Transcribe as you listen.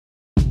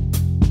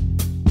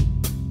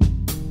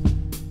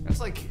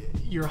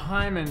Your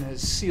hymen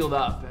has sealed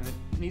up and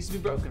it needs to be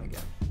broken again.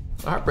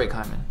 A heartbreak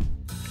hymen.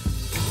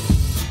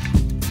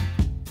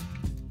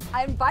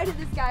 I invited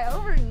this guy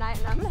over tonight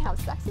and I'm gonna have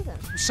sex with him.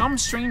 Some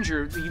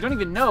stranger that you don't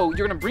even know,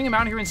 you're gonna bring him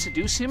out here and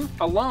seduce him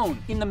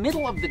alone in the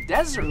middle of the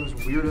desert. Those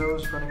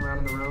weirdos running around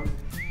in the road.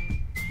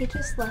 He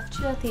just left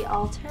you at the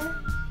altar?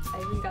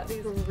 I even got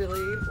these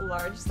really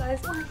large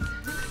size ones.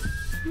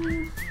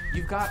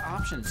 You've got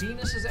options.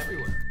 Venus is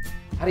everywhere.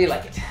 How do you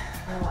like it?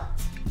 What?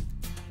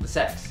 The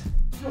sex.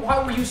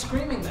 Why were you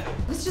screaming then?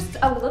 It was just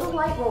a little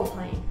light role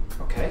playing.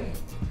 Okay.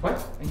 What?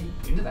 Are you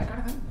into that kind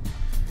of thing?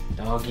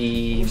 Doggy.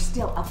 You're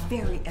still a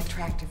very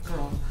attractive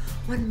girl.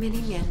 One many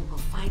men will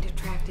find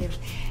attractive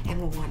and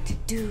will want to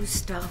do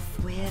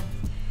stuff with,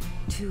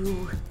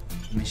 to...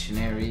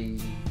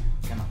 Missionary.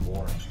 Kind of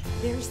boring.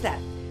 There's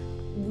that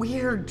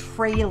weird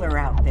trailer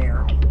out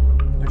there.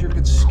 Don't you ever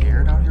get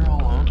scared out here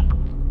all alone?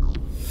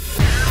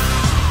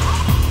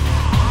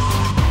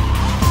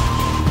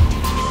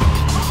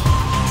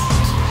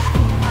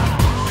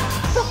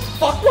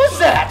 What was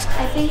that?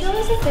 I think it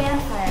was a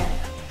vampire.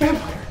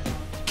 Vampire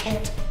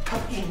can't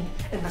come in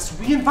unless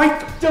we invite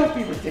them. Don't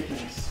be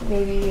ridiculous.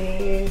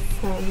 Maybe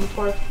some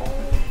foreplay.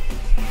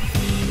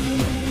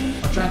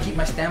 I'm trying to keep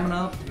my stamina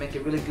up to make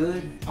it really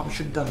good. Probably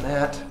should have done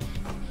that,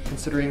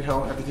 considering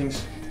how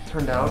everything's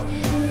turned out.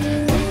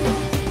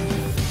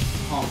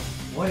 Oh,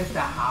 what if the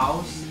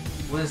house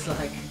was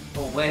like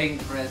a wedding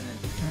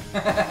present?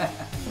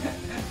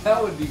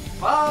 That would be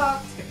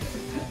fucked.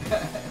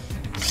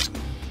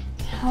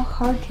 How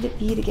hard could it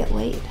be to get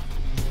laid?